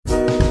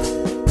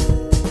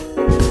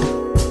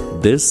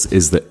This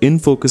is the In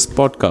Focus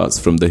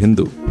podcast from The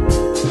Hindu.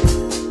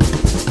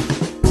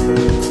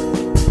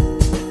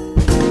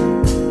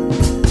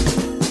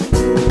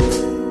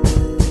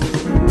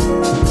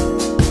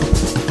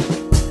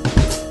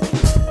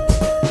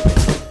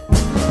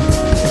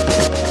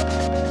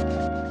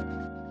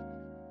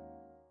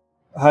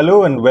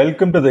 Hello and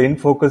welcome to the In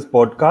Focus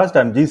podcast.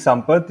 I'm G.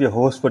 Sampath, your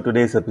host for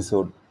today's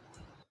episode.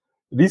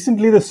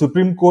 Recently, the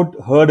Supreme Court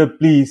heard a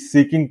plea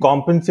seeking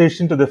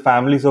compensation to the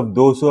families of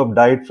those who have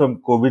died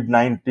from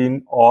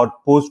COVID-19 or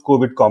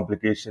post-COVID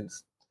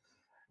complications.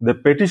 The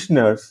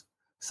petitioners,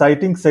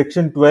 citing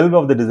Section 12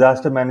 of the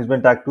Disaster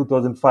Management Act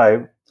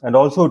 2005 and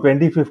also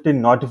 2015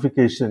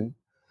 notification,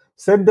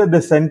 said that the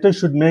centre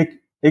should make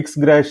ex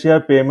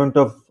gratia payment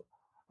of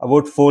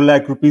about 4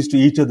 lakh rupees to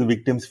each of the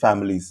victims'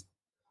 families.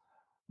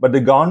 But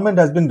the government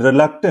has been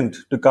reluctant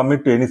to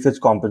commit to any such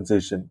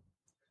compensation.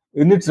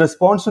 In its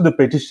response to the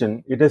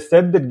petition, it has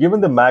said that given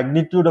the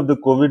magnitude of the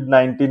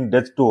COVID-19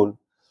 death toll,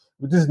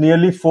 which is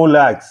nearly 4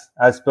 lakhs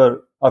as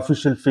per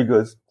official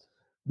figures,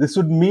 this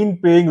would mean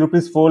paying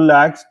rupees 4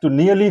 lakhs to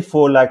nearly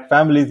 4 lakh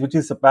families, which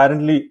is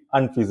apparently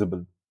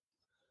unfeasible.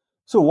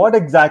 So what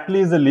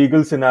exactly is the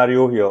legal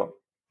scenario here?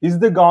 Is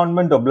the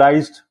government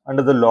obliged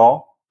under the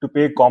law to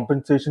pay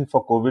compensation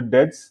for COVID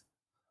deaths?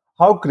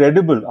 How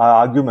credible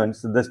are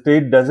arguments that the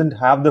state doesn't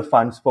have the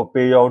funds for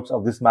payouts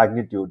of this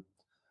magnitude?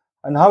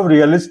 And how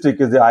realistic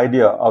is the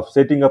idea of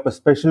setting up a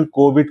special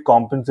COVID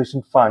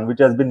compensation fund which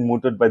has been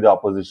mooted by the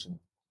opposition?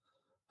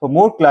 For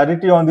more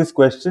clarity on these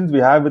questions, we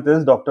have with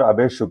us Dr.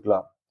 Abhay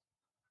Shukla.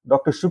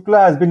 Dr.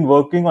 Shukla has been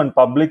working on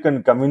public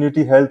and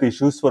community health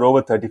issues for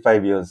over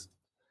 35 years.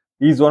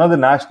 He is one of the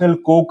national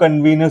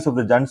co-conveners of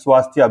the Jan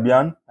Swasthya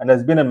Abhiyan and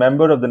has been a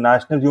member of the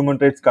National Human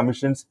Rights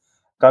Commission's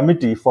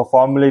Committee for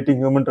formulating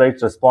human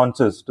rights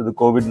responses to the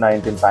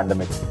COVID-19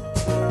 pandemic.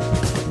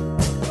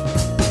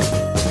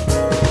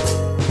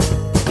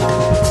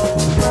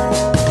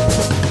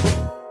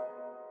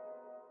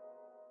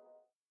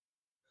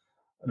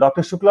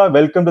 Dr. Shukla,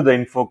 welcome to the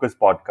In Focus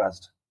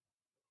podcast.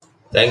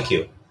 Thank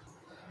you.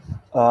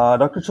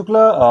 Dr.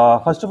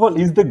 Shukla, first of all,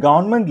 is the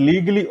government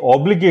legally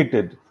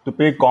obligated to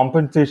pay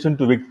compensation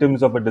to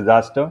victims of a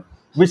disaster,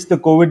 which the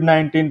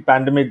COVID-19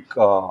 pandemic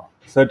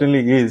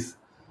certainly is?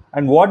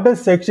 And what does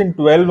Section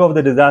 12 of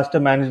the Disaster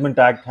Management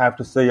Act have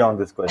to say on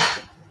this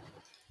question?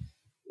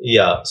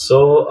 Yeah,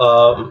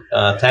 so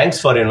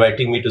thanks for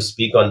inviting me to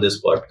speak on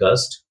this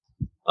podcast.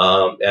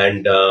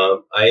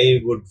 I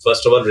would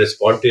first of all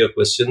respond to your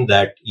question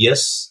that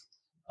yes,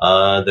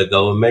 the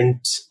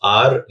governments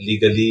are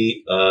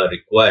legally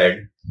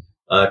required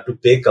to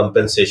pay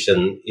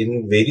compensation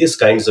in various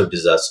kinds of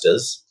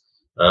disasters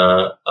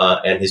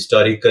and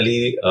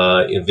historically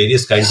in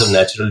various kinds of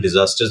natural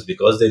disasters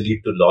because they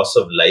lead to loss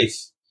of life.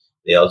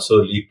 They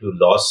also lead to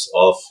loss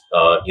of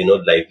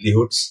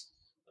livelihoods.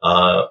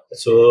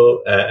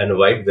 And a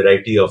wide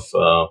variety of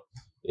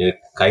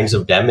kinds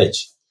of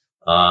damage.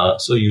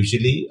 So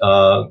usually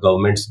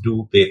governments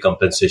do pay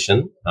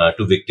compensation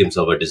to victims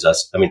of a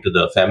disaster, to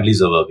the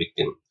families of a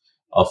victim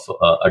of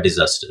a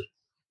disaster.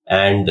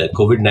 And the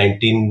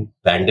COVID-19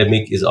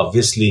 pandemic is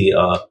obviously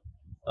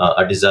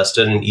a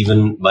disaster, and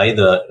even by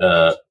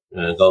the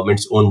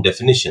government's own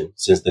definition,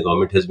 since the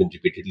government has been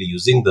repeatedly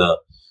using the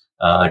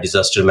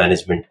Disaster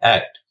Management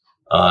Act,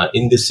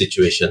 in this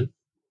situation,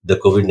 the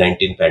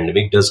COVID-19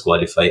 pandemic does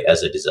qualify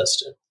as a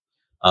disaster.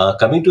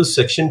 Coming to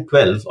Section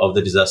 12 of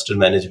the Disaster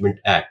Management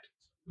Act,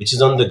 which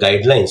is on the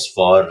guidelines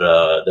for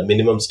the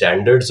minimum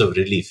standards of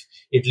relief,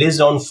 it lays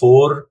down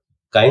 4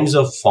 kinds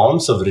of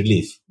forms of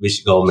relief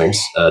which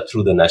governments,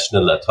 through the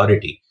national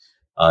authority,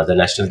 the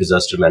National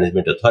Disaster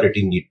Management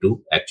Authority, need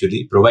to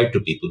actually provide to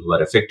people who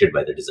are affected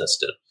by the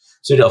disaster.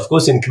 So it, of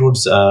course,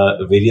 includes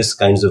various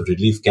kinds of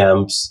relief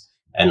camps,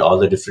 and all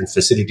the different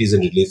facilities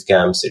in relief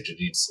camps. It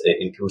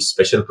includes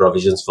special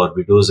provisions for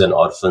widows and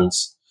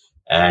orphans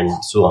and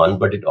so on.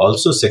 But it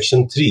also,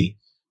 Section 3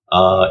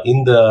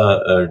 in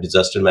the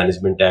Disaster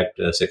Management Act,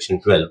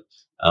 Section 12,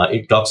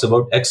 it talks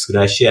about ex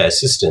gratia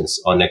assistance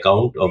on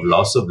account of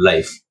loss of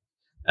life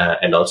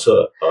and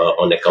also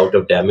on account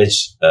of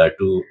damage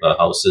to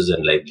houses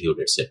and livelihood,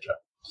 etc.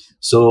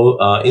 So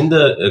in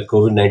the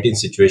COVID-19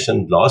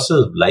 situation, loss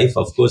of life,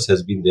 of course,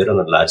 has been there on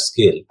a large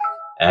scale,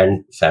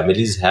 and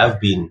families have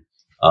been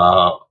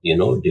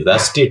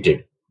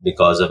devastated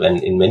because of,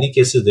 and in many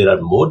cases, there are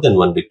more than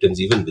one victims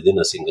even within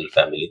a single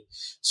family.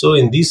 So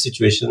in these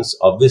situations,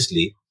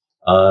 obviously,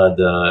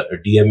 the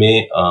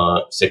DMA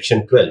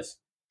Section 12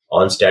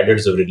 on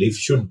standards of relief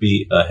should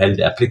be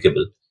held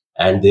applicable,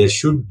 and there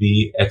should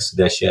be ex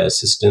gratia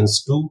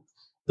assistance to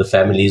the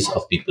families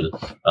of people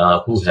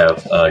who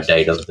have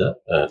died of the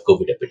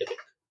COVID epidemic.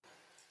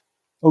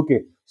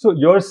 Okay. So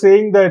you're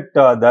saying that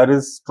there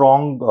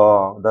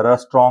are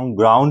strong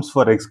grounds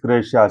for ex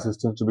gratia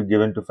assistance to be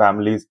given to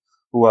families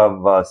who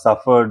have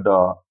suffered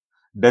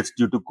deaths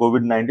due to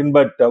COVID-19.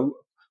 But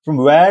from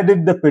where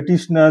did the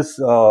petitioners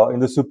in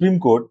the Supreme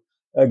Court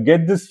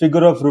get this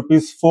figure of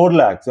rupees 4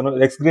 lakhs?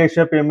 Ex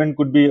gratia payment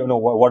could be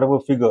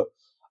whatever figure,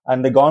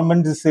 and the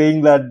government is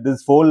saying that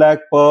this 4 lakh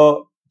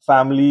per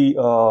family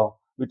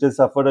which has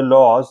suffered a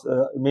loss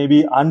may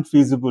be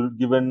unfeasible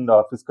given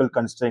fiscal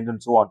constraints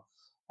and so on.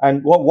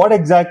 And what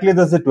exactly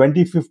does the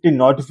 2015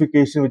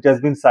 notification, which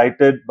has been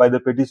cited by the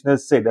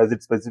petitioners, say? Does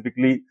it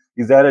specifically,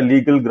 is there a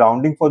legal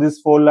grounding for this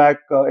 4 lakh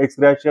ex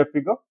gratia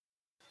figure?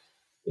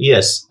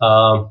 Yes.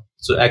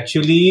 So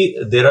actually,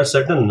 there are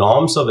certain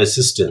norms of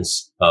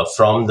assistance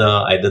from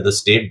either the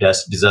state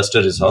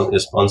disaster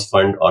response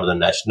fund or the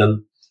national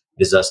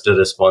disaster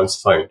response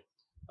fund,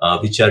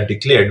 which are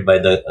declared by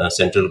the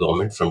central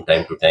government from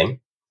time to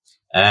time.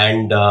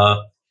 And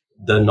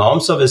the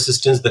norms of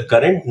assistance, the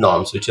current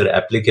norms which are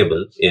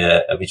applicable,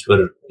 which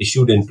were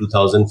issued in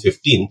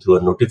 2015 through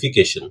a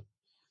notification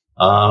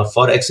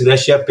for ex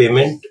gratia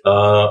payment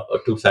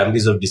to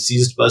families of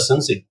deceased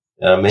persons, it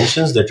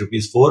mentions that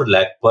rupees 4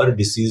 lakh per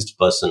deceased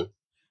person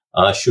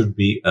should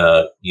be,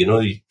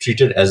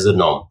 treated as the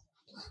norm.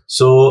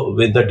 So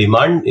with the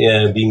demand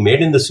being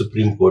made in the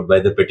Supreme Court by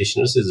the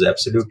petitioners is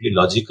absolutely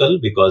logical,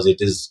 because it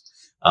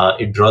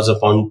draws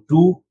upon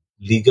two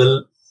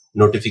legal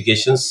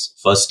notifications.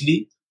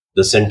 Firstly,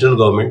 the central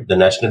government, the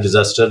National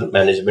Disaster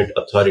Management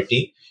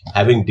Authority,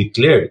 having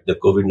declared the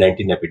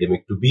COVID-19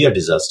 epidemic to be a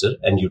disaster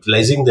and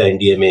utilizing the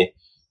NDMA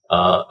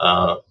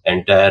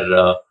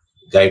entire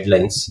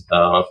guidelines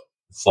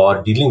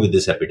for dealing with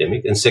this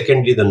epidemic. And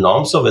secondly, the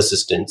norms of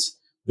assistance,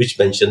 which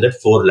mention that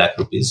 4 lakh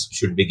rupees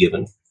should be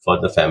given for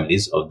the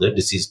families of the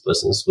deceased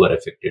persons who are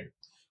affected,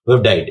 who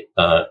have died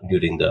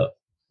during the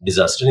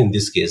disaster, in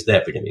this case, the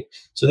epidemic.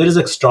 So there is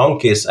a strong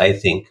case, I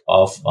think,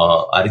 of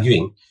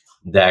arguing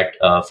that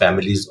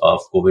families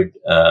of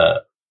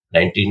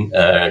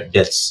COVID-19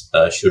 deaths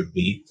should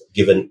be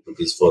given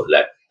rupees 4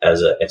 lakh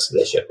as an ex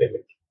gratia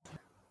payment.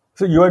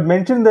 So you had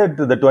mentioned that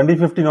the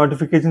 2050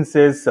 notification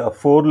says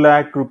 4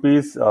 lakh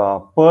rupees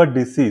per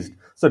deceased.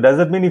 So does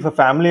that mean if a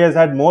family has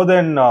had more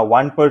than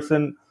one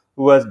person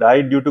who has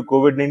died due to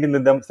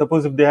COVID-19, then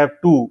suppose if they have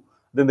two,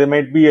 then they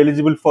might be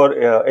eligible for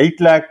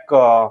 8 lakh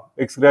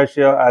ex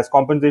gratia as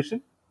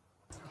compensation?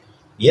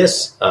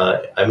 Yes,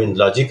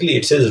 logically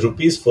it says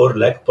rupees 4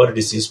 lakh per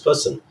deceased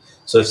person.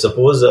 So if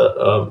suppose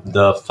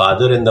the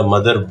father and the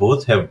mother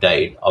both have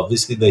died,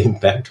 obviously the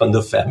impact on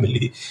the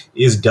family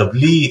is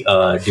doubly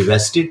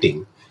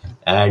devastating.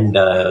 And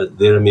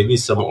there may be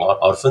some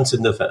orphans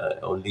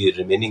only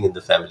remaining in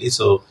the family.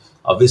 So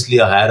obviously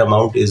a higher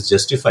amount is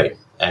justified.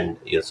 And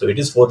so it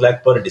is 4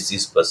 lakh per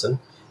deceased person,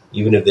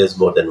 even if there's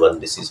more than one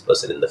deceased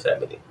person in the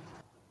family.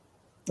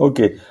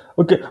 Okay.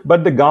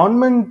 But the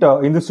government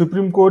in the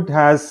Supreme Court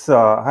has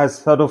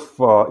sort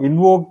of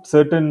invoked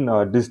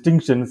certain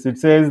distinctions. It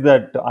says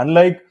that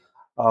unlike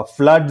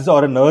floods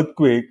or an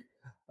earthquake,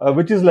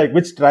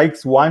 which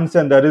strikes once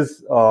and there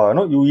is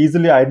you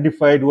easily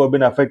identified who have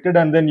been affected,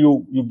 and then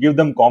you give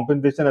them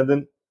compensation, and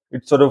then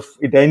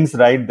it ends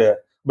right there.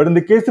 But in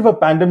the case of a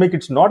pandemic,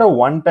 it's not a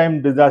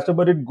one-time disaster,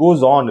 but it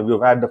goes on. We've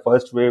had the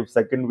first wave,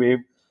 second wave,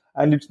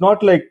 and it's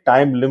not like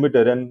time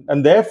limited,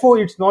 and therefore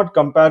it's not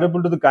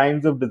comparable to the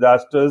kinds of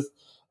disasters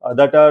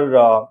that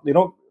are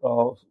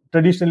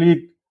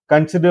traditionally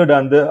considered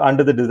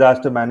under the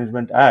Disaster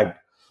Management Act.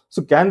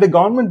 So can the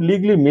government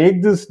legally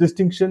make this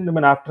distinction? I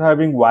mean, after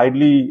having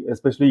widely,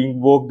 especially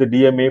invoked the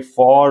DMA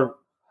for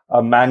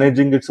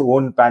managing its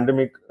own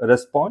pandemic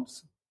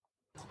response?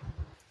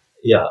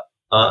 Yeah,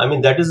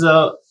 that is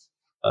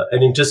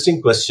an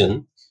interesting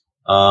question,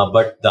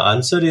 but the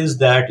answer is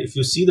that if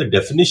you see the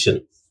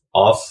definition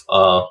of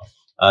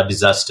a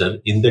disaster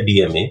in the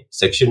DMA,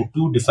 Section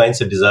 2 defines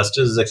a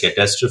disaster as a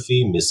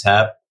catastrophe,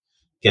 mishap,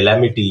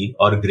 calamity,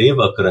 or grave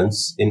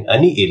occurrence in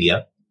any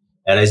area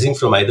arising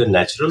from either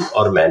natural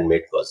or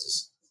man-made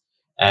causes,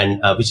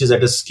 and which is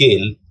at a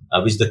scale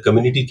which the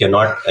community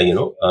cannot,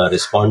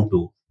 respond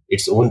to.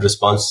 Its own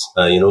response,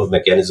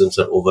 mechanisms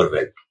are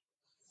overwhelmed.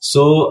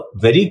 So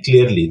very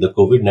clearly, the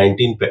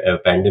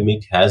COVID-19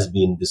 pandemic has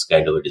been this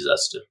kind of a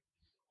disaster.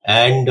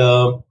 And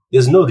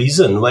there's no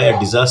reason why a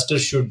disaster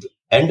should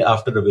end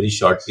after a very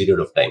short period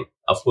of time.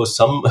 Of course,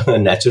 some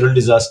natural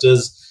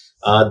disasters,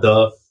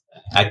 the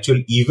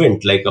actual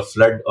event like a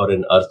flood or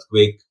an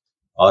earthquake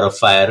or a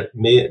fire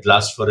may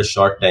last for a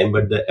short time,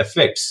 but the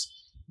effects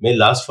may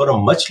last for a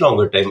much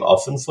longer time,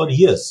 often for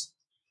years.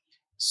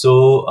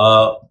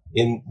 So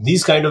in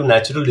these kind of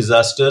natural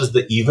disasters,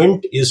 the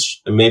event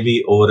is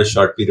maybe over a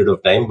short period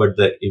of time, but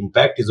the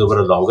impact is over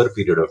a longer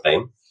period of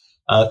time.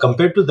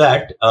 Compared to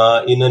that,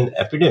 in an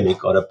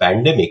epidemic or a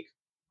pandemic,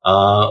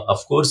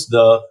 of course,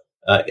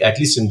 at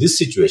least in this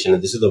situation,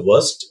 and this is the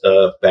worst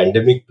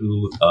pandemic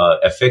to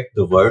affect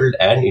the world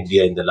and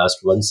India in the last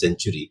 1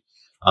 century,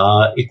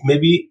 it may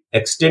be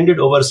extended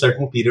over a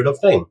certain period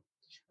of time.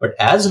 But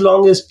as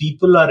long as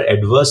people are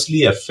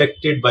adversely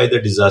affected by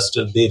the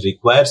disaster, they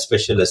require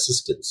special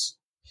assistance.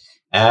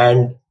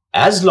 And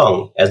as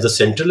long as the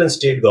central and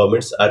state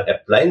governments are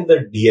applying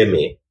the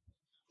DMA,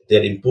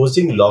 they're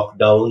imposing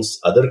lockdowns,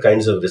 other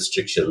kinds of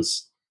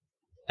restrictions,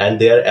 and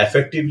they are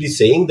effectively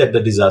saying that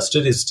the disaster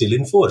is still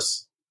in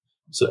force.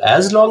 So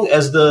as long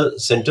as the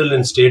central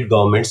and state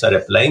governments are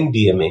applying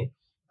DMA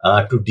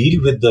to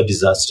deal with the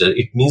disaster,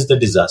 it means the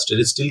disaster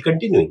is still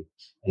continuing.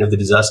 And if the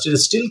disaster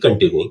is still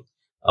continuing,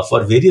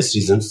 for various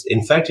reasons.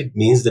 In fact, it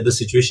means that the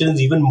situation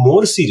is even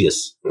more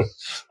serious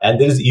and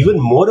there is even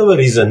more of a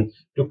reason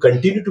to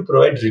continue to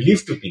provide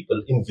relief to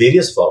people in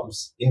various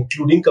forms,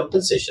 including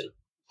compensation.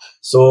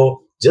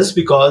 So just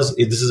because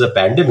this is a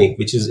pandemic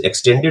which is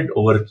extended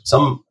over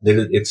some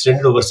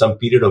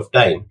period of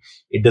time,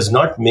 it does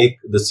not make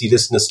the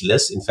seriousness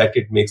less. In fact,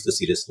 it makes the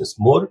seriousness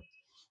more.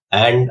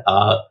 And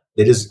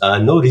there is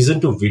no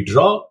reason to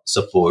withdraw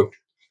support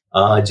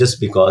just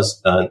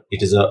because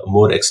it is a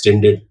more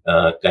extended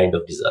kind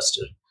of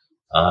disaster.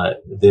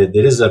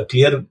 There is a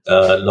clear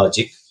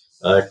logic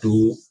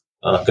to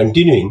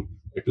continuing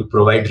to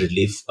provide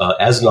relief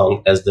as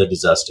long as the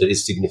disaster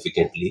is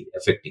significantly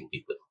affecting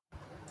people.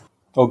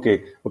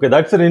 Okay,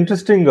 that's an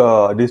interesting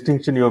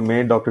distinction you have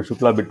made, Dr.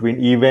 Shukla,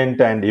 between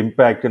event and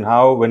impact, and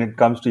how, when it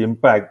comes to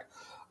impact,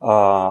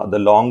 the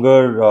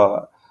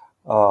longer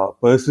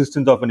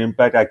persistence of an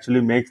impact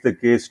actually makes the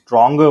case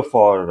stronger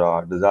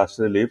for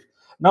disaster relief.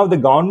 Now, the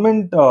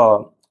government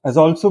has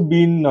also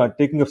been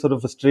taking a sort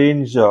of a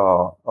strange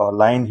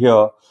line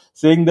here,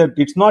 saying that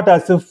it's not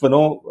as if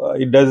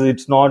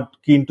it's not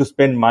keen to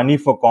spend money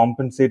for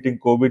compensating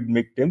COVID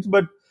victims,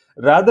 but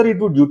rather it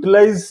would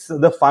utilize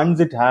the funds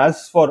it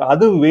has for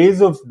other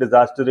ways of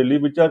disaster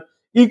relief, which are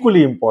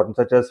equally important,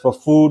 such as for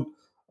food,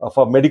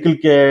 for medical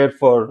care,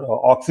 for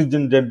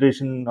oxygen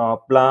generation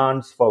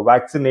plants, for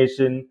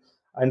vaccination,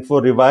 and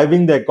for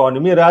reviving the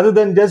economy, rather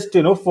than just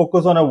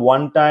focus on a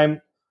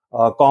one-time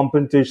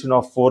compensation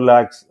of 4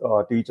 lakhs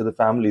to each of the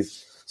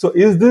families. So,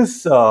 is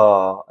this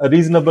a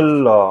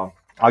reasonable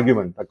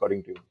argument,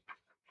 according to you?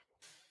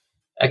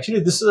 Actually,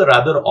 this is a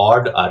rather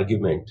odd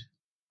argument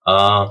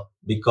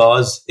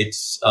because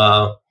it's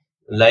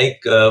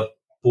like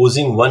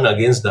posing one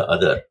against the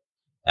other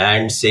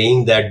and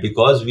saying that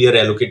because we are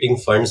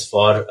allocating funds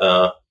for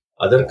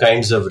other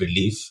kinds of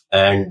relief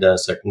and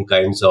certain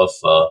kinds of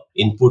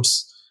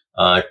inputs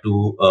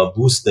to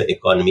boost the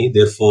economy,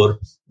 therefore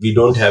we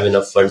don't have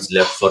enough funds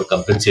left for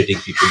compensating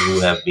people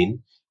who have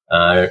been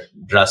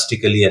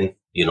drastically and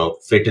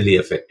fatally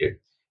affected.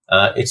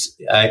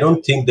 I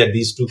don't think that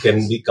these two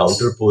can be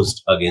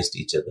counterposed against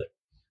each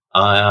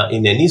other.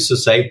 In any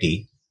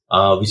society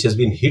which has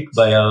been hit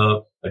by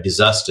a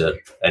disaster,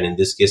 and in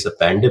this case a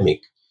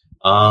pandemic,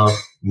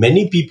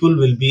 many people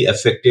will be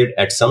affected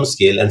at some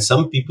scale, and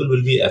some people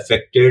will be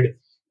affected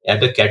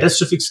at a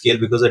catastrophic scale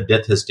because a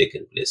death has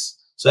taken place.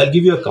 So I'll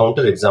give you a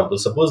counter example.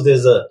 Suppose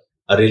there's a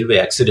railway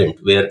accident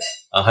where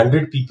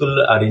 100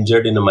 people are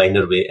injured in a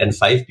minor way and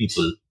 5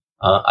 people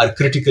are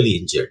critically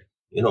injured.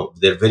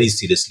 They're very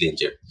seriously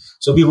injured.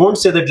 So we won't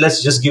say that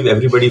let's just give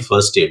everybody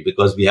first aid,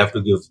 because we have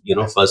to give,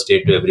 first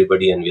aid to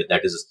everybody, and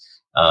that is,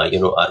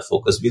 our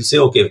focus. We'll say,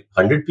 okay,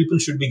 100 people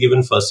should be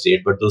given first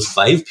aid, but those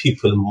 5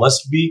 people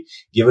must be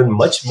given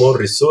much more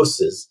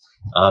resources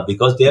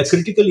because they are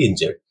critically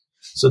injured.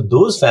 So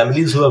those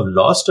families who have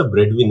lost a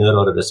breadwinner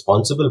or a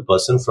responsible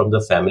person from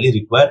the family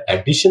require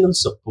additional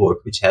support,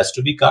 which has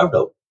to be carved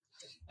out.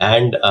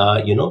 And,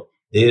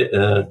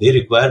 they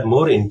require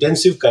more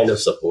intensive kind of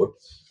support.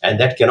 And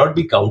that cannot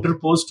be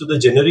counterposed to the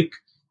generic,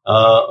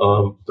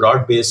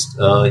 broad-based,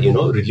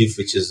 relief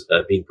which is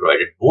being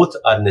provided. Both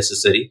are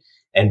necessary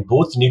and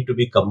both need to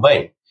be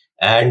combined.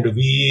 And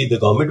the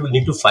government will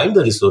need to find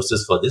the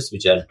resources for this,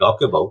 which I'll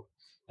talk about.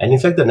 And in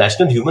fact, the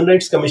National Human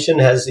Rights Commission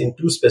has, in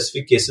 2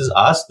 specific cases,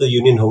 asked the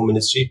Union Home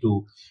Ministry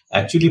to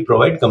actually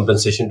provide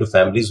compensation to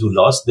families who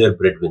lost their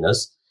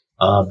breadwinners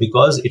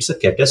because it's a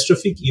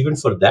catastrophic event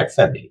for that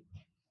family.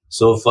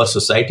 So for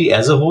society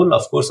as a whole,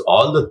 of course,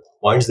 all the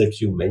points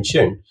that you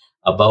mentioned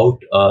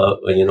about,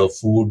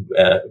 food,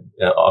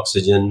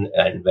 oxygen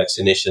and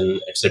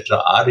vaccination,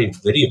 etc. are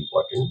very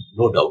important,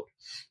 no doubt.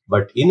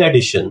 But in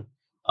addition,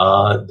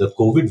 the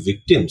COVID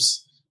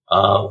victims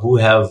who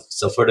have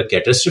suffered a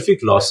catastrophic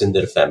loss in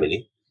their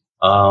family,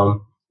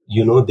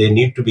 they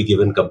need to be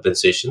given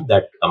compensation.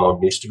 That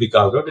amount needs to be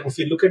carved out. And if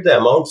you look at the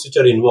amounts which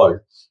are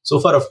involved, so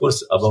far, of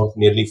course, about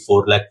nearly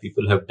 4 lakh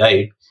people have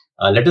died.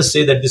 Let us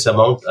say that this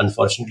amount,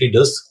 unfortunately,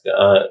 does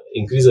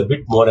increase a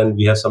bit more, and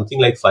we have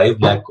something like 5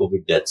 lakh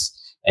COVID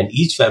deaths, and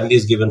each family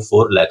is given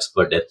 4 lakhs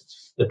per death.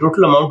 The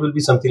total amount will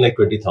be something like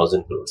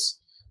 20,000 crores.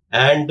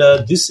 And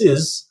this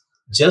is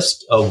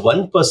just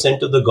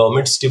 1% of the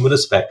government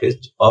stimulus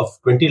package of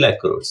 20 lakh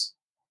crores,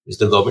 which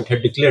the government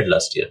had declared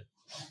last year.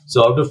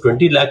 So out of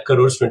 20 lakh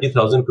crores,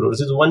 20,000 crores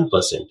is 1%.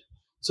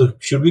 So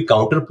should we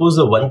counterpose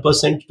the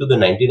 1% to the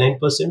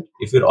 99%?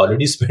 If you're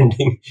already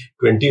spending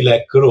 20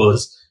 lakh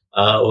crores,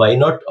 why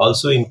not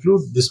also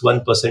include this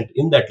 1%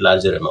 in that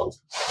larger amount?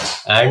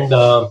 And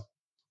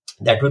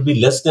that would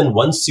be less than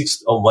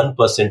 1/6 of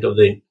 1% of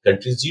the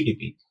country's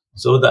GDP.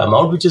 So the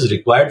amount which is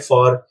required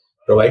for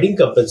providing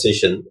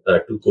compensation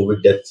to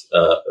COVID death,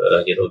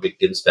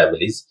 victims'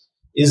 families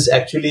is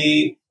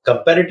actually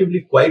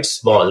comparatively quite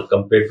small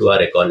compared to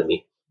our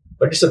economy.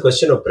 But it's a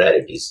question of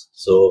priorities.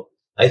 So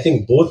I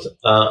think both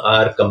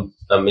are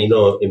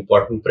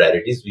important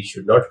priorities. We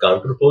should not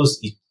counterpose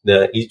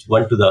each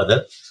one to the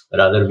other.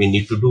 Rather, we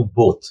need to do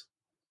both.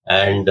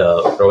 And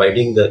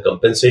providing the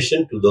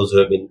compensation to those who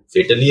have been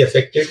fatally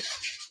affected,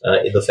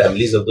 in the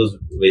families of those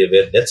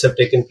where deaths have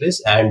taken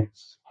place, and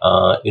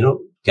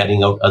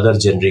carrying out other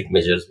generic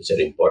measures which are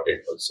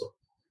important also.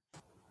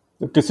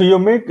 Okay, so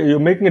you're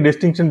making a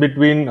distinction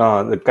between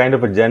the kind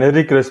of a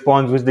generic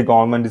response which the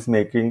government is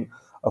making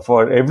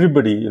for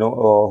everybody,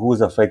 who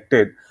is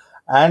affected,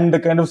 and the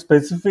kind of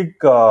specific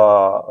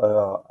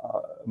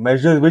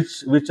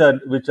measures which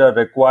are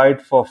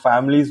required for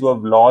families who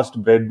have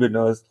lost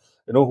breadwinners,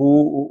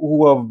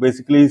 who have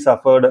basically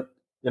suffered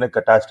in a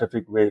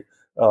catastrophic way,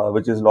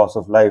 which is loss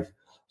of life.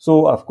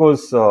 So, of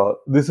course,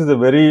 this is a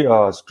very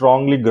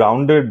strongly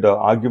grounded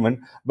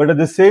argument. But at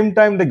the same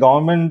time, the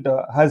government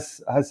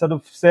has sort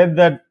of said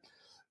that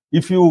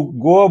if you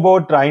go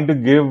about trying to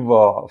give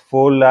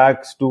 4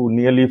 lakhs to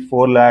nearly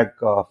 4 lakh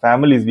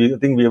families, I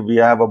think we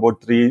have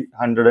about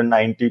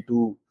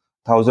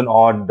 392,000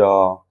 odd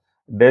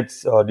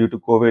deaths due to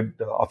COVID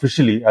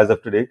officially as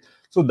of today.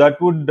 So that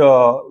would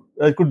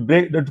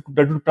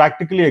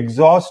practically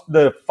exhaust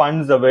the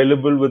funds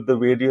available with the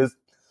various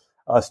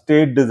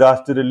state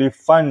disaster relief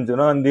funds,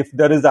 and if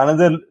there is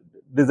another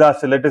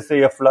disaster, let us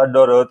say a flood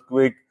or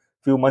earthquake,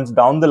 few months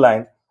down the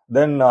line,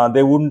 then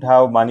they wouldn't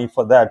have money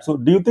for that. So,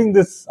 do you think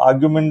this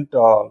argument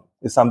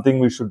is something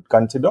we should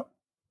consider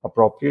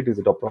appropriate? Is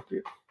it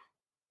appropriate?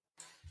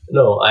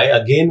 No, I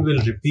again will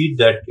repeat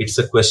that it's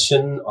a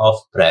question of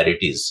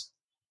priorities.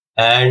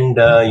 And,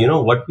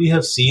 what we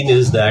have seen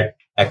is that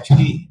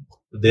actually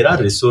there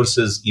are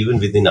resources even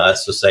within our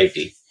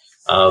society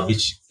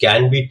which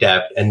can be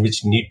tapped and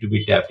which need to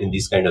be tapped in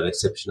these kind of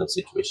exceptional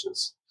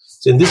situations.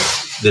 So in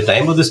the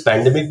time of this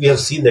pandemic, we have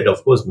seen that,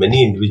 of course,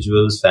 many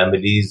individuals,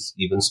 families,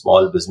 even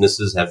small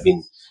businesses have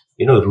been,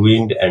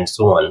 ruined and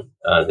so on.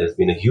 There's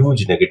been a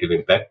huge negative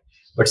impact.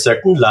 But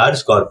certain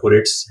large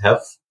corporates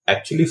have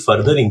actually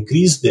further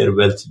increased their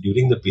wealth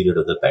during the period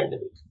of the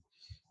pandemic.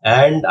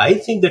 And I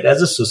think that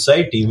as a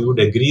society, we would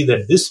agree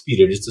that this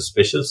period is a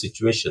special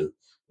situation.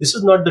 This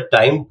is not the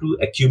time to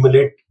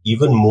accumulate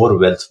even more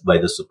wealth by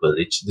the super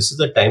rich. This is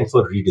the time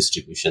for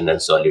redistribution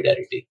and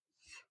solidarity.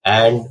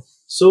 And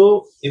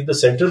so if the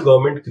central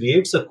government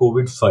creates a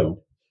COVID fund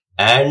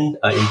and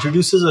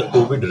introduces a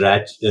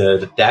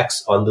COVID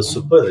tax on the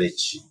super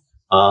rich,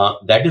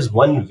 that is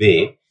one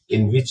way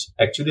in which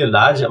actually a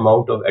large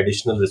amount of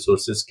additional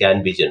resources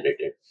can be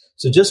generated.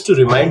 So just to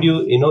remind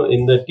you, in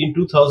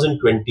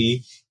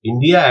 2020,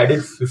 India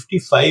added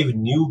 55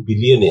 new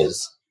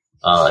billionaires,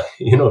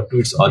 to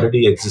its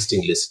already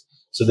existing list.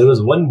 So there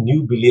was one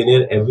new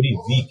billionaire every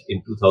week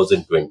in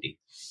 2020.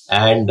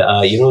 And,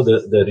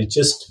 the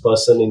richest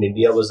person in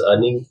India was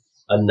earning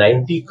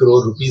 90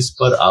 crore rupees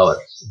per hour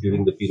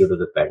during the period of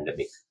the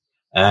pandemic.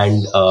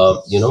 And,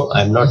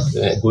 I'm not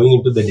going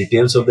into the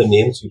details of the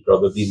names. You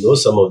probably know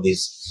some of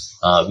these.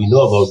 We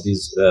know about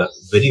these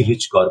very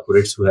rich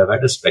corporates who have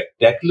had a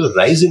spectacular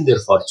rise in their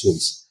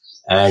fortunes.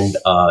 And,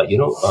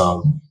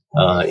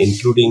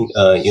 including,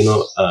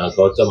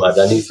 Gautam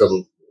Adani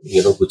from,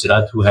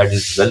 Gujarat, who had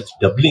his wealth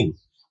doubling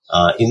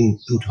in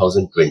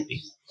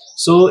 2020.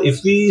 So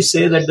if we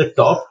say that the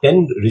top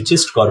 10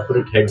 richest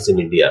corporate heads in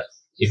India,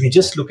 if we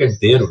just look at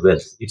their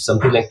wealth, it's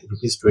something like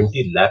rupees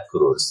 20 lakh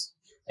crores.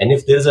 And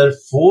if there's a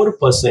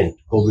 4%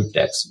 COVID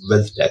tax,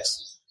 wealth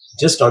tax,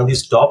 just on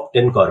these top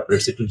 10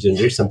 corporates, it will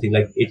generate something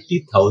like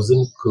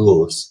 80,000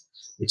 crores,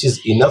 which is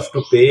enough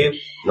to pay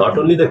not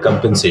only the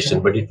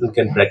compensation, but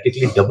can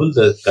practically double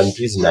the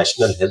country's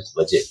national health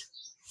budget.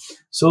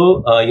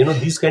 So,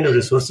 these kind of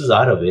resources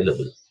are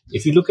available.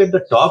 If you look at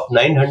the top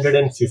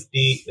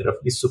 950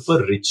 roughly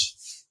super rich,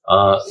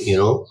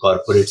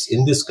 corporates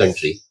in this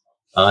country,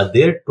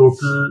 their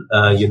total,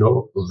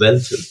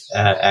 wealth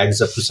adds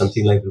up to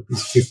something like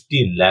rupees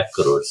 50 lakh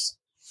crores.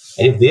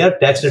 And if they are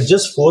taxed at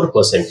just 4%,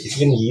 it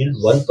can yield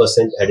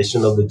 1%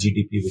 addition of the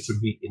GDP, which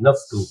would be enough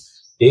to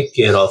take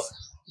care of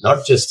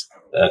not just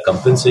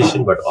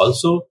compensation, but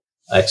also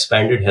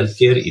expanded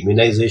healthcare,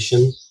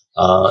 immunization,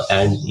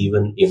 and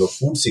even,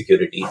 food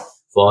security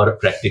for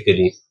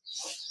practically,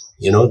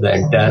 the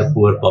entire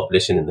poor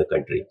population in the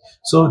country.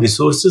 So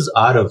resources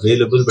are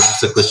available, but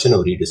it's a question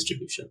of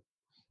redistribution.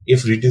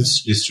 If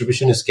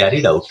redistribution is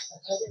carried out,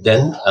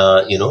 then,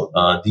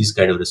 these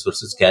kind of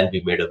resources can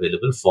be made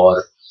available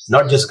for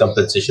not just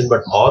compensation,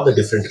 but all the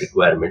different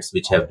requirements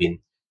which have been,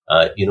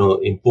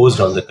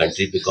 imposed on the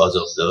country because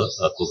of the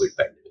COVID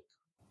pandemic.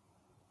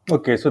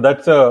 Okay, so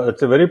that's a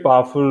very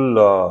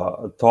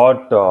powerful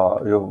thought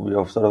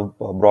you've sort of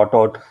brought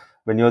out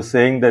when you're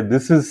saying that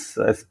this is,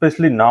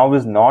 especially now,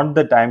 is not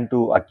the time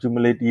to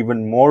accumulate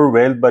even more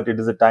wealth, but it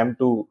is a time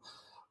to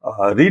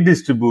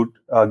redistribute,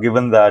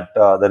 given that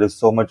there is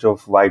so much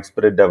of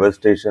widespread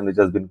devastation which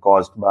has been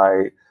caused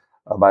by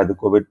the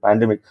COVID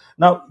pandemic.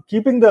 Now,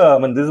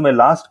 this is my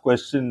last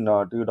question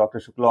to you, Dr.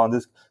 Shukla, on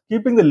this.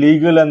 Keeping the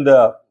legal and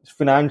the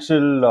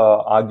financial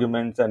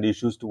arguments and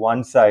issues to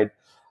one side,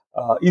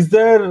 is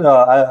there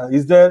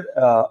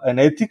an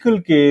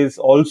ethical case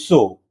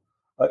also,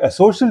 a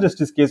social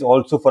justice case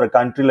also for a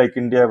country like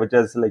India, which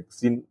has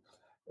seen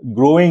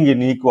growing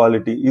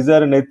inequality? Is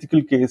there an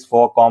ethical case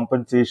for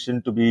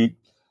compensation to be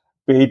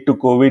paid to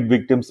COVID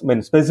victims? I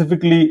mean,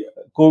 specifically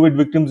COVID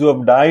victims who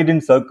have died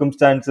in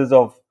circumstances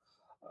of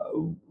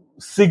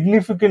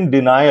significant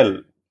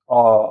denial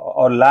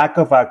or lack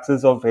of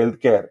access of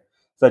healthcare,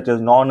 such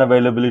as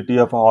non-availability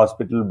of a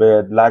hospital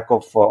bed, lack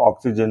of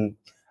oxygen,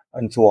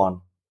 and so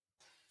on?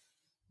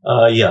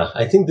 Yeah,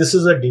 I think this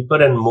is a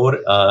deeper and more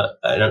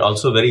and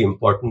also very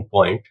important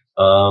point.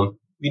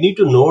 We need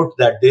to note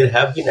that there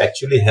have been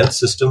actually health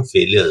system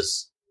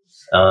failures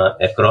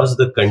across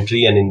the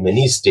country and in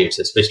many states,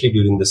 especially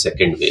during the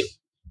second wave,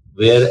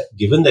 where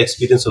given the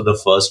experience of the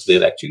first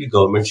wave, actually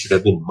government should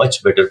have been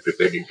much better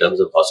prepared in terms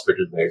of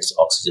hospital beds,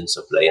 oxygen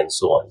supply, and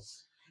so on.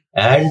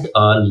 And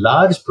a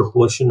large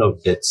proportion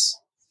of deaths,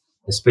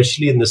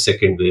 especially in the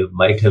second wave,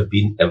 might have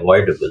been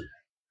avoidable.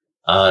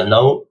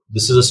 Now,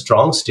 this is a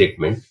strong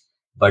statement,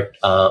 but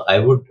I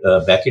would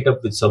back it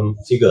up with some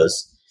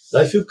figures. Now,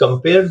 if you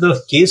compare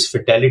the case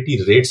fatality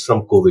rates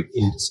from COVID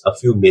in a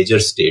few major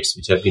states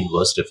which have been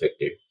worst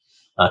affected,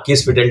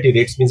 case fatality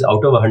rates means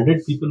out of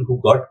 100 people who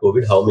got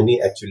COVID, how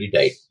many actually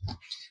died.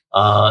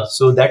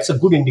 So that's a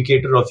good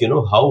indicator of,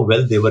 how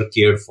well they were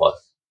cared for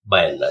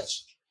by and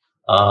large.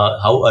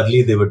 How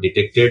early they were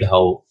detected,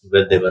 how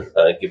well they were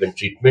given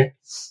treatment,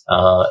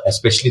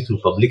 especially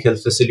through public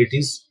health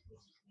facilities.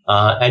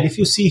 And if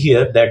you see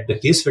here that the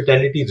case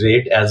fatality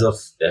rate as of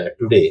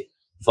today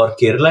for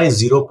Kerala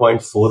is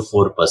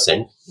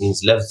 0.44%,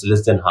 means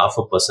less than half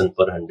a person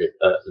per 100,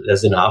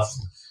 less than half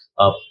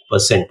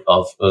percent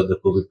of the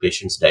COVID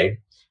patients died.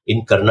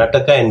 In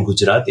Karnataka and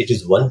Gujarat, it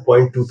is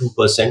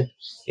 1.22%.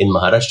 In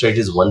Maharashtra, it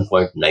is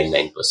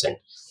 1.99%.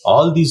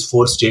 All these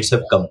four states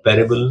have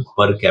comparable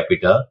per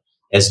capita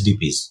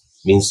SDPs,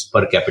 means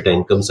per capita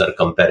incomes are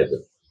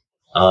comparable,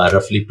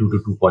 roughly 2 to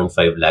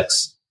 2.5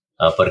 lakhs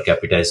per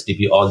capita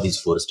SDP, all these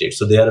four states.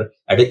 So they are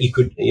at a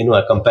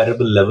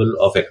comparable level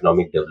of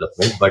economic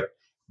development. But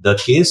the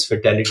case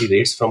fatality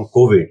rates from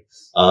COVID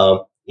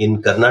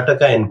in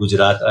Karnataka and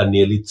Gujarat are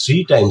nearly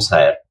 3 times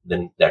higher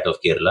than that of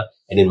Kerala.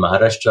 And in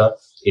Maharashtra,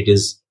 it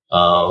is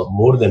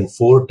more than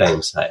 4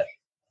 times higher.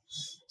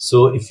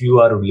 So if you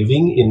are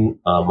living in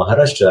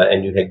Maharashtra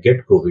and you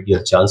get COVID,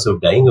 your chance of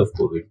dying of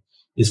COVID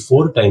is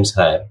 4 times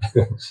higher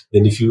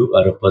than if you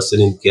are a person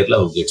in Kerala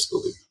who gets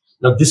COVID.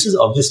 Now, this is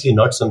obviously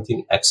not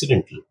something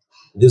accidental.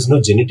 There's no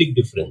genetic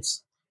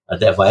difference.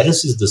 The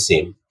virus is the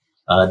same.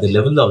 The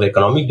level of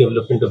economic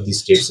development of these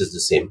states is the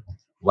same.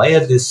 Why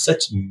are there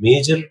such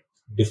major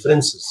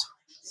differences?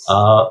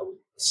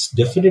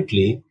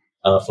 Definitely,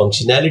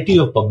 functionality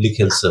of public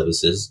health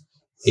services,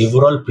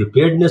 overall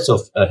preparedness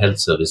of health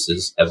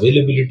services,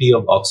 availability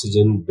of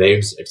oxygen,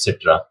 beds,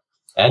 etc.,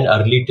 and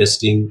early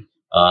testing,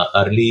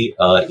 early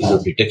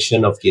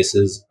detection of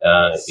cases,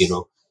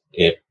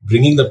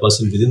 bringing the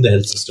person within the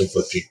health system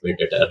for treatment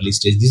at an early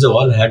stage. These have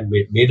all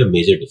made a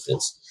major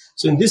difference.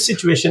 So in this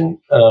situation,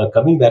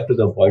 coming back to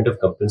the point of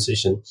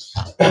compensation,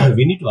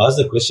 we need to ask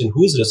the question,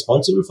 who is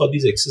responsible for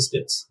these excess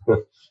deaths?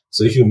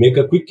 So if you make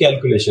a quick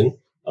calculation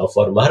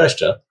for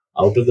Maharashtra,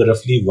 out of the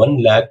roughly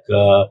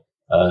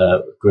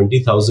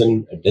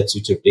 1,20,000 deaths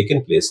which have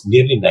taken place,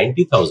 nearly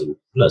 90,000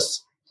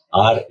 plus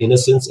are in a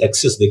sense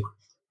excess. They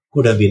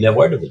could have been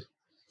avoidable.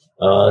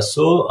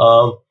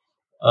 So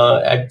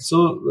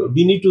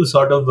we need to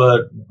sort of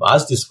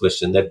ask this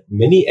question, that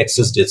many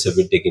excess deaths have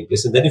been taking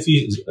place. And then if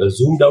we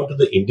zoom down to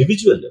the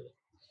individual level,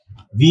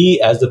 we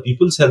as the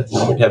People's Health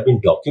Movement have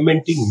been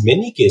documenting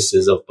many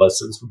cases of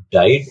persons who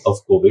died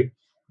of COVID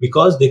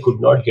because they could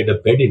not get a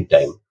bed in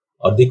time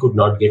or they could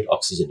not get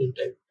oxygen in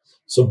time.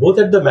 So both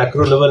at the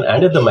macro level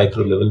and at the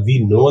micro level, we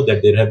know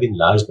that there have been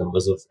large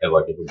numbers of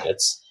avoidable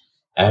deaths.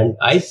 And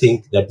I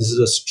think that this is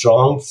a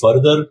strong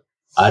further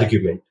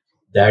argument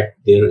that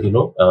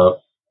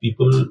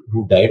people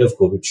who died of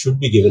COVID should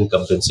be given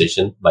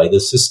compensation by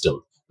the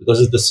system, because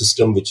it's the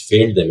system which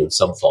failed them in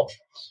some form.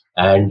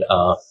 And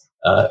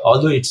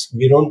although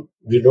we don't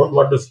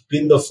want to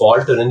pin the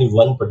fault on any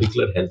one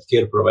particular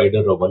healthcare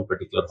provider or one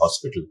particular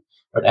hospital,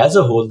 but as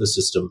a whole, the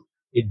system,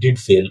 it did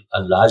fail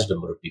a large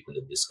number of people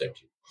in this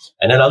country.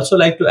 And I'd also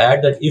like to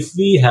add that if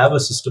we have a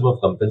system of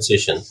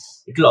compensation,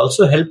 it will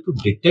also help to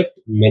detect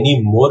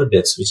many more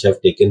deaths which have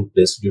taken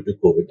place due to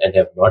COVID and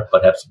have not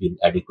perhaps been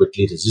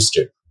adequately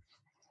registered.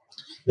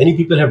 Many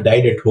people have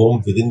died at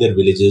home, within their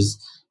villages,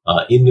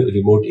 in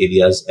remote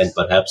areas, and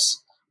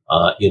perhaps,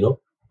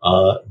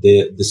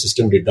 the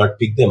system did not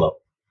pick them up.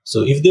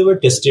 So if they were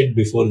tested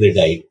before they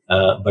died,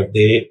 but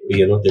their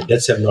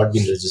deaths have not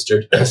been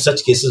registered,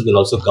 such cases will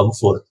also come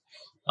forth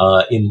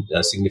in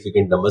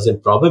significant numbers.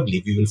 And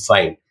probably we will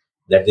find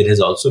that there has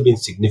also been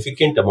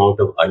significant amount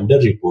of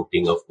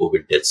underreporting of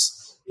COVID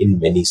deaths in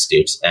many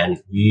states.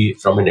 And we,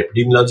 from an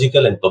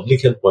epidemiological and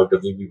public health point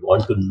of view, we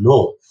want to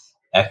know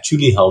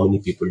actually how many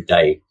people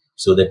died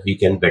so that we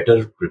can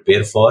better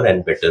prepare for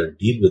and better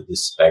deal with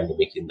this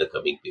pandemic in the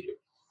coming period.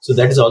 So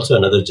that is also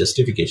another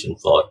justification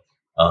for,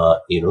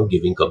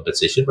 giving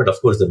compensation. But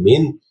of course, the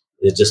main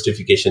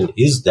justification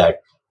is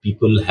that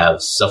people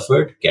have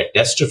suffered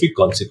catastrophic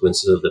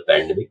consequences of the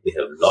pandemic. They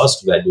have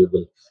lost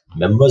valuable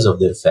members of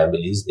their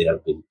families. They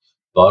have been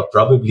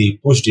probably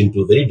pushed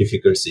into very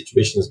difficult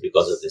situations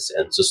because of this,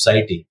 and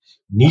society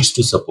needs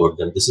to support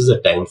them. This is a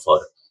time for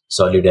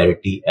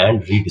solidarity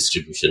and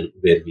redistribution,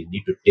 where we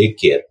need to take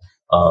care,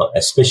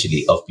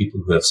 especially of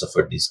people who have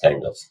suffered these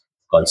kind of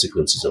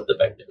consequences of the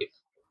pandemic.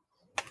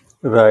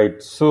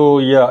 Right. So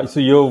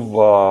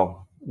you've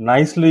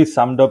nicely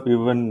summed up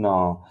even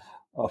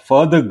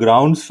further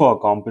grounds for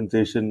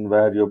compensation,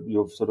 where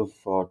you're sort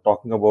of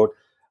talking about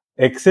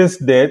excess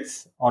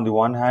deaths on the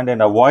one hand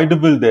and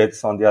avoidable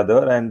deaths on the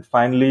other, and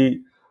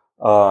finally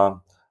uh,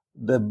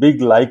 the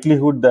big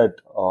likelihood that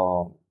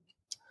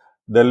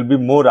there will be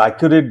more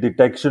accurate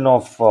detection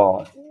of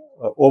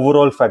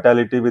overall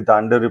fatality, with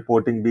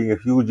underreporting being a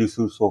huge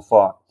issue so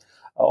far,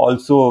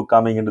 also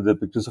coming into the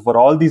picture. So for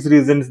all these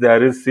reasons,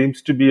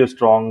 seems to be a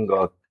strong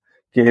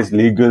case,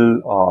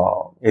 legal,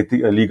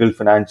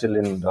 financial,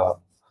 and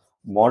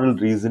moral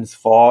reasons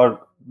for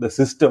the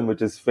system, which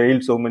has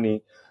failed so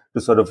many,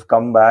 to sort of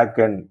come back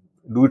and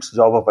do its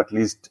job of at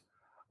least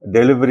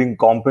delivering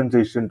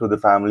compensation to the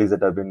families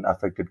that have been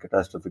affected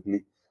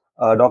catastrophically.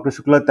 Dr.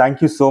 Shukla,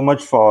 thank you so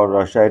much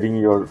for sharing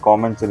your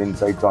comments and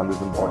insights on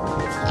this important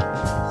case.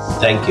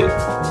 Thank you.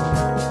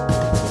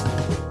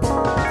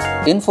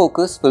 In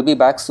Focus will be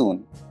back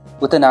soon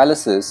with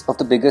analysis of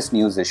the biggest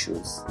news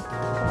issues.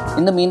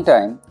 In the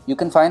meantime, you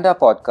can find our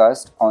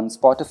podcast on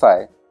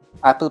Spotify,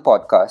 Apple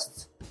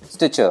Podcasts,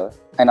 Stitcher,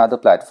 and other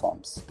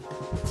platforms.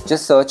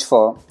 Just search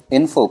for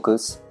In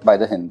Focus by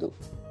The Hindu.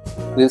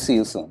 We'll see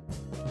you soon.